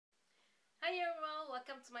Hi everyone,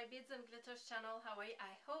 welcome to my Beads and Glitters channel. How are you?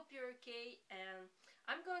 I hope you're okay, and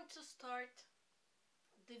I'm going to start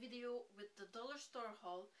the video with the dollar store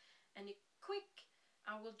haul, and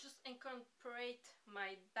I will just incorporate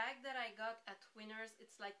my bag that I got at Winners.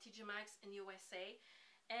 It's like TJ Maxx in USA.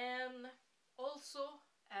 And also,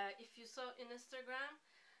 if you saw in Instagram,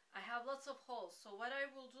 I have lots of hauls. So what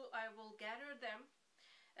I will do, I will gather them.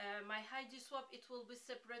 My Heidi swap, it will be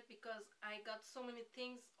separate because I got so many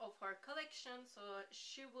things of her collection, so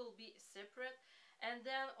she will be separate. And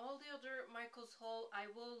then all the other Michael's haul, I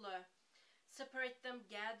will separate them,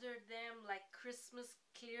 gather them, like Christmas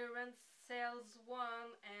clearance sales one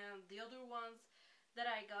and the other ones that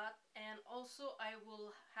I got. And also I will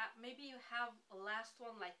maybe have a last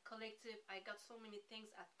one like collective. I got so many things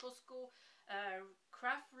at Costco,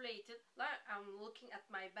 craft related. Like, I'm looking at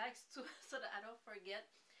my bags too so that I don't forget.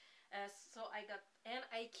 So I got an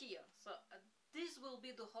IKEA. So these will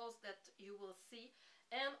be the hauls that you will see.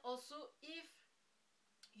 And also, if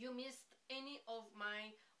you missed any of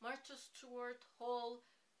my Martha Stewart haul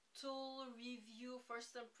tool review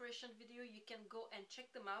first impression video, you can go and check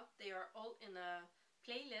them out. They are all in a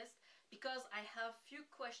playlist because I have few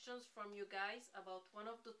questions from you guys about one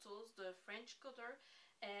of the tools, the French cutter,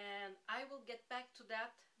 and I will get back to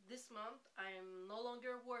that this month. I'm no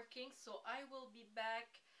longer working, so I will be back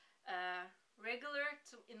regular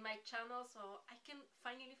in my channel, so I can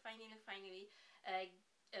finally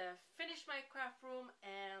finish my craft room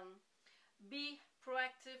and be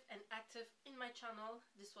proactive and active in my channel.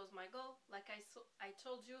 This was my goal. Like I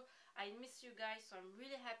told you, I miss you guys, so I'm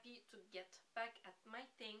really happy to get back at my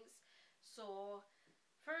things. So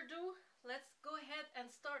further ado, let's go ahead and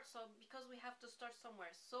start. So because we have to start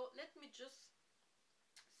somewhere, so let me just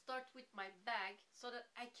start with my bag so that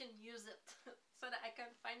I can use it so that I can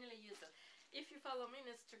finally use it. If you follow me on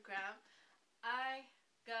Instagram, I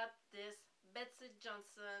got this Betsey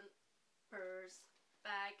Johnson purse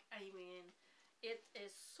bag. I mean, it is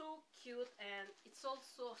so cute, and it's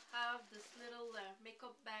also have this little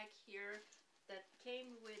makeup bag here that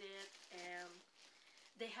came with it. And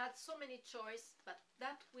they had so many choice, but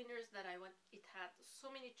that Winners that I went, it had so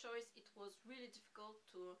many choice. It was really difficult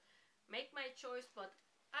to make my choice, but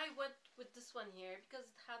I went with this one here because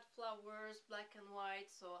it had flowers, black and white,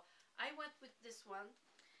 so I went with this one.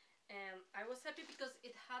 And I was happy because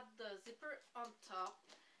it had the zipper on top,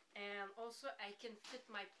 and also I can fit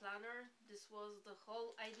my planner. This was the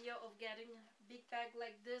whole idea of getting a big bag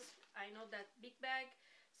like this. I know that big bag,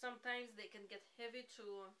 sometimes they can get heavy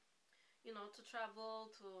to, you know, to travel,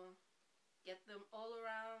 to get them all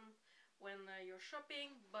around when you're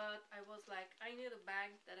shopping, but I was like, I need a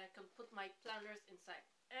bag that I can put my planners inside.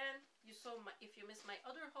 And you saw if you missed my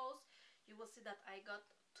other hauls, you will see that I got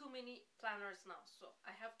too many planners now, so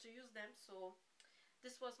I have to use them. So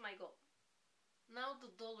this was my goal. Now the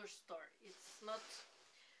dollar store, it's not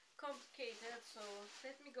complicated, so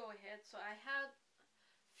let me go ahead. So I had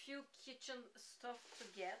few kitchen stuff to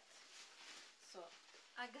get, so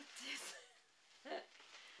I got this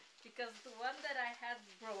because the one that I had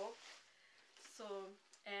broke. So,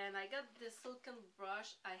 and I got this silken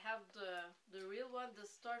brush. I have the real one, the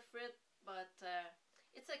Starfrit, but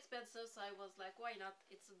it's expensive, so I was like, why not?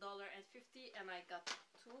 It's $1.50, and I got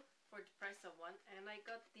two for the price of one. And I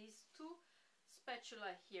got these two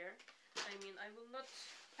spatula here. I mean, I will not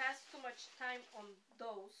pass too much time on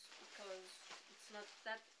those because it's not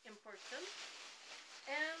that important.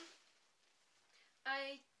 And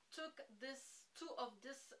I took two of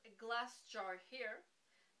this glass jar here.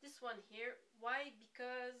 This one here. Why?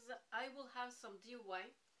 Because I will have some DIY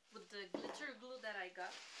with the glitter glue that I got.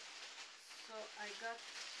 So I got,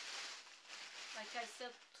 like I said,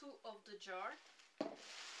 two of the jar.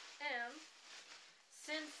 And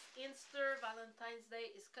since Easter, Valentine's Day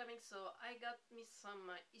is coming, so I got me some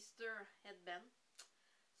Easter headband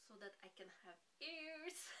so that I can have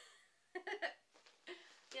ears.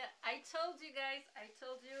 Yeah, I told you guys,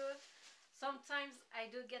 sometimes I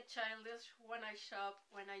do get childish when I shop,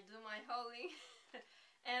 when I do my hauling.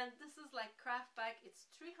 And this is like craft pack. It's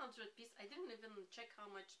 300 piece. I didn't even check how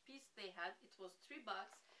much piece they had. It was $3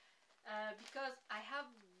 because I have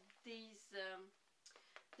these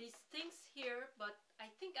things here, but I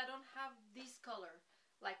think I don't have this color,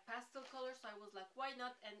 like pastel color. So I was like, why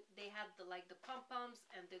not? And they had the pom-poms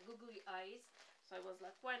and the googly eyes. So I was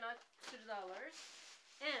like, why not? $2.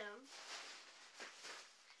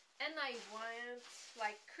 And I went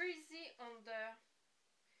like crazy on the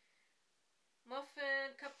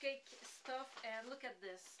muffin cupcake stuff. And look at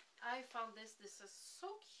this. I found this. This is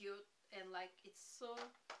so cute, and like it's so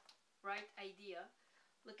right idea.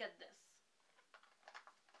 Look at this.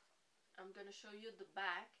 I'm gonna show you the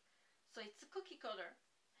back. So it's a cookie cutter,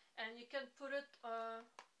 and you can put it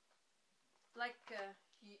like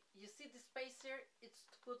you see the space here. It's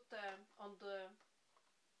to put on the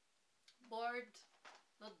board,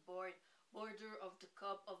 not board, border of the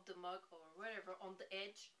cup, of the mug, or whatever, on the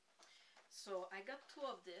edge. So I got two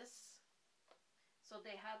of this. So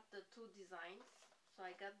they had the two designs, so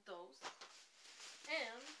I got those.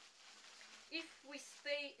 And if we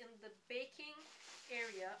stay in the baking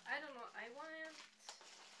area, I don't know, I went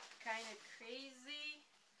kind of crazy.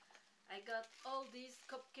 I got all these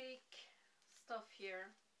cupcake stuff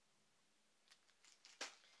here.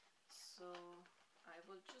 So I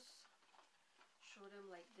will just show them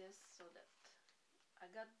like this so that I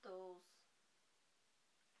got those.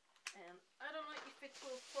 And I don't know if it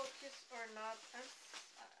will focus or not.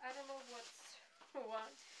 I don't know what's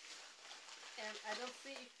what. And I don't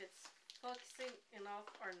see if it's focusing enough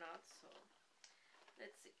or not. So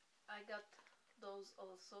let's see. I got those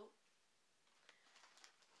also.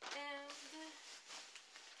 And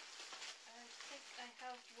I think I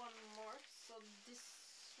have one more. So this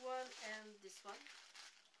one and this one.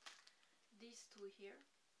 These two here.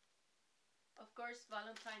 Of course,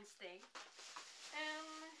 Valentine's Day.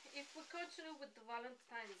 And if we continue with the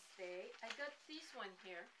Valentine's Day, I got this one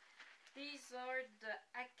here. These are the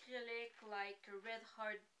acrylic like red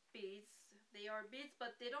heart beads. They are beads,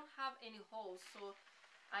 but they don't have any holes. So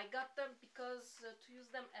I got them because to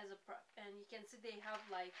use them as a prop. And you can see they have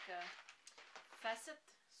like facet.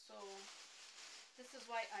 So this is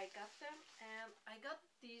why I got them. And I got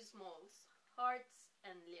these molds, hearts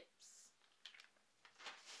and lips.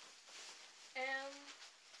 And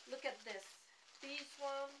look at this. These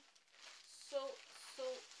one, so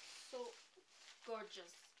gorgeous.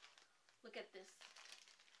 Look at this.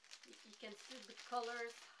 You can see the colors,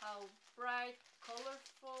 how bright,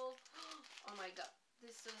 colorful. Oh my god,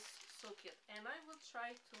 this is so cute. And I will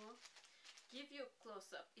try to give you a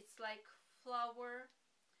close-up. It's like flower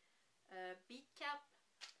bead cap,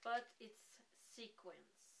 but it's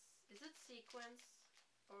sequins. Is it sequins?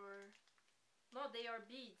 Or no, they are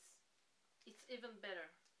beads. It's even better.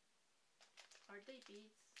 Are they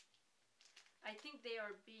beads? I think they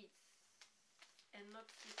are beads and not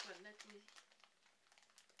sequin. Let me...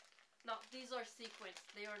 No, these are sequins.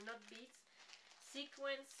 They are not beads.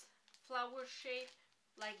 Sequins, flower shape,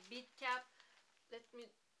 like bead cap. Let me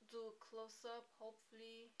do a close-up.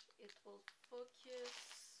 Hopefully it will focus.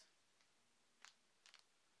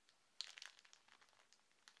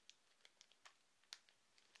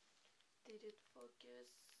 Did it focus?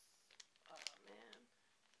 Oh man.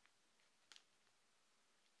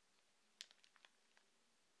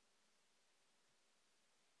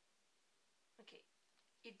 Okay,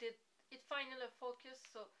 it did. It finally focused.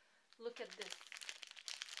 So look at this.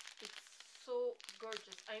 It's so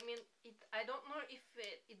gorgeous. I mean, I don't know if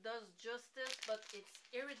it does justice, but it's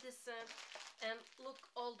iridescent. And look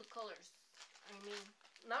all the colors. I mean,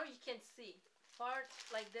 now you can see far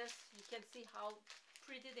like this. You can see how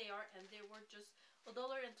pretty they are, and they were just $1.25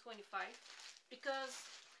 because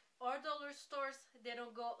our dollar stores, they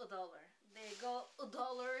don't go $1. They go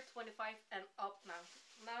 $1.25 and up now.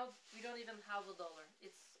 Now we don't even have $1.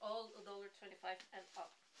 It's all $1.25 and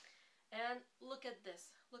up. And look at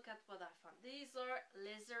this. Look at what I found. These are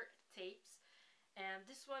laser tapes, and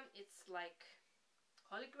this one it's like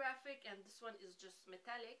holographic, and this one is just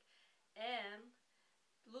metallic. And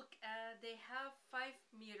look at, they have 5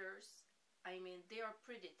 meters. I mean, they are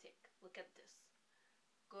pretty thick. Look at this.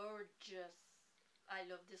 Gorgeous. I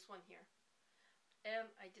love this one here. And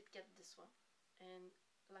I did get this one. And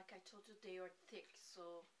like I told you, they are thick.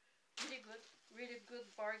 So really good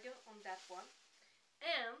bargain on that one.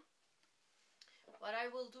 And what I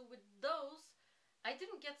will do with those, I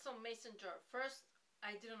didn't get some mason jar. First,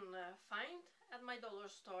 I didn't find at my dollar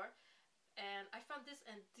store. And I found this,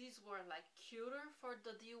 and these were like cuter for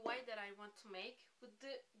the DIY that I want to make with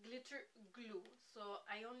the glitter glue. So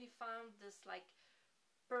I only found this like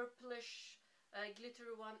purplish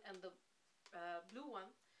glitter one and the blue one.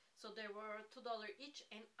 So they were $2 each,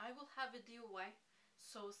 and I will have a DIY.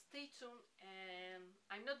 So stay tuned, and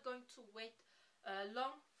I'm not going to wait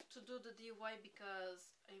long to do the DIY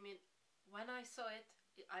because I mean, when I saw it,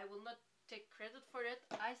 I will not take credit for it.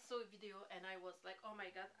 I saw a video and I was like, oh my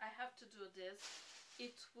god, I have to do this.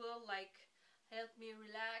 It will like help me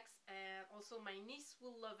relax, and also my niece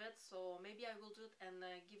will love it. So maybe I will do it and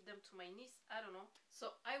give them to my niece. I don't know.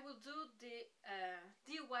 So I will do the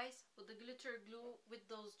DIYs with the glitter glue with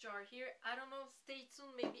those jar here. I don't know. Stay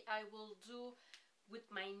tuned. Maybe I will do with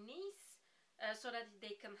my niece so that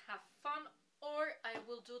they can have fun, or I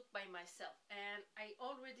will do it by myself. And I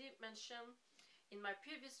already mentioned in my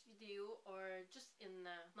previous video, or just in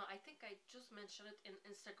no, I think I just mentioned it in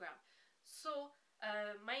Instagram. So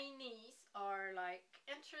my niece are like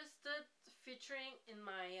interested featuring in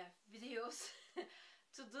my videos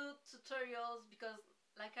to do tutorials, because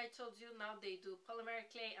like I told you, now they do polymer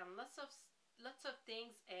clay and lots of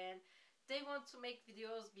things, and they want to make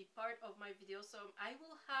videos, be part of my videos. So I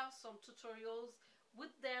will have some tutorials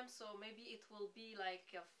with them, so maybe it will be like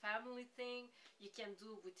a family thing you can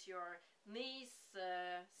do with your niece,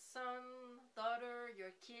 son, daughter,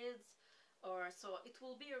 your kids. Or so it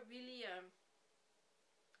will be a really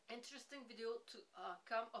interesting video to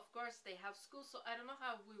come. Of course they have school, so I don't know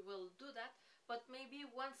how we will do that, but maybe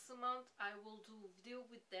once a month I will do video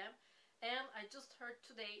with them. And I just heard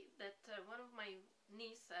today that one of my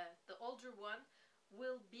niece, the older one,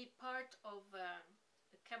 will be part of a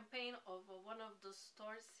campaign of one of the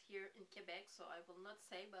stores here in Quebec, so I will not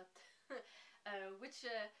say but which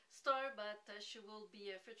store, but she will be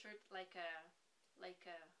featured like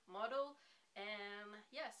a model. And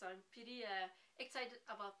yes, I'm pretty excited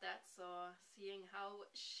about that, so seeing how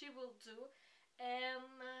she will do.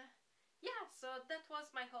 And yeah, so that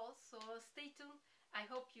was my haul, so stay tuned. I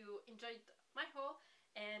hope you enjoyed my haul,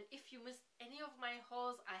 and if you missed any of my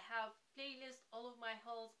hauls, I have playlist all of my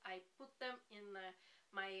hauls. I put them in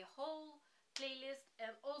my haul playlist,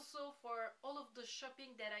 and also for all of the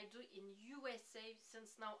shopping that I do in USA,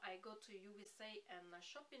 since now I go to USA and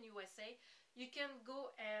shop in USA, you can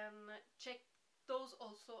go and check those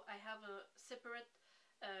also. I have a separate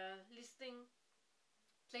listing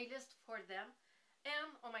playlist for them.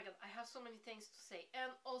 And oh my god, I have so many things to say.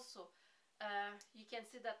 And also you can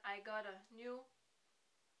see that I got a new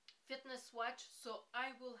fitness watch, so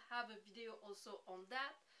I will have a video also on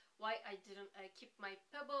that, why I didn't keep my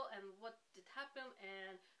Pebble and what did happen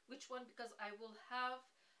and which one, because I will have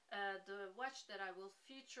the watch that I will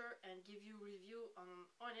feature and give you review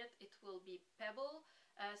on it. It will be Pebble,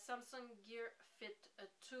 Samsung Gear Fit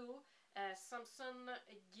 2, Samsung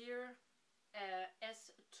Gear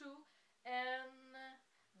S2, and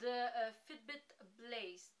the Fitbit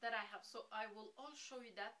Blaze that I have. So I will all show you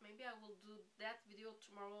that. Maybe I will do that video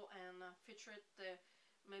tomorrow and feature it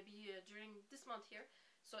maybe during this month here.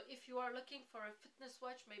 So if you are looking for a fitness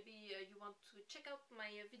watch, maybe you want to check out my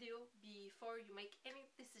video before you make any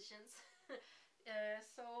decisions.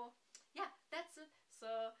 So yeah, that's it. So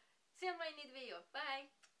see you on my next video. Bye.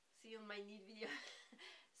 See you on my next video.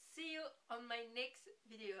 See you on my next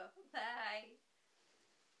video. Bye.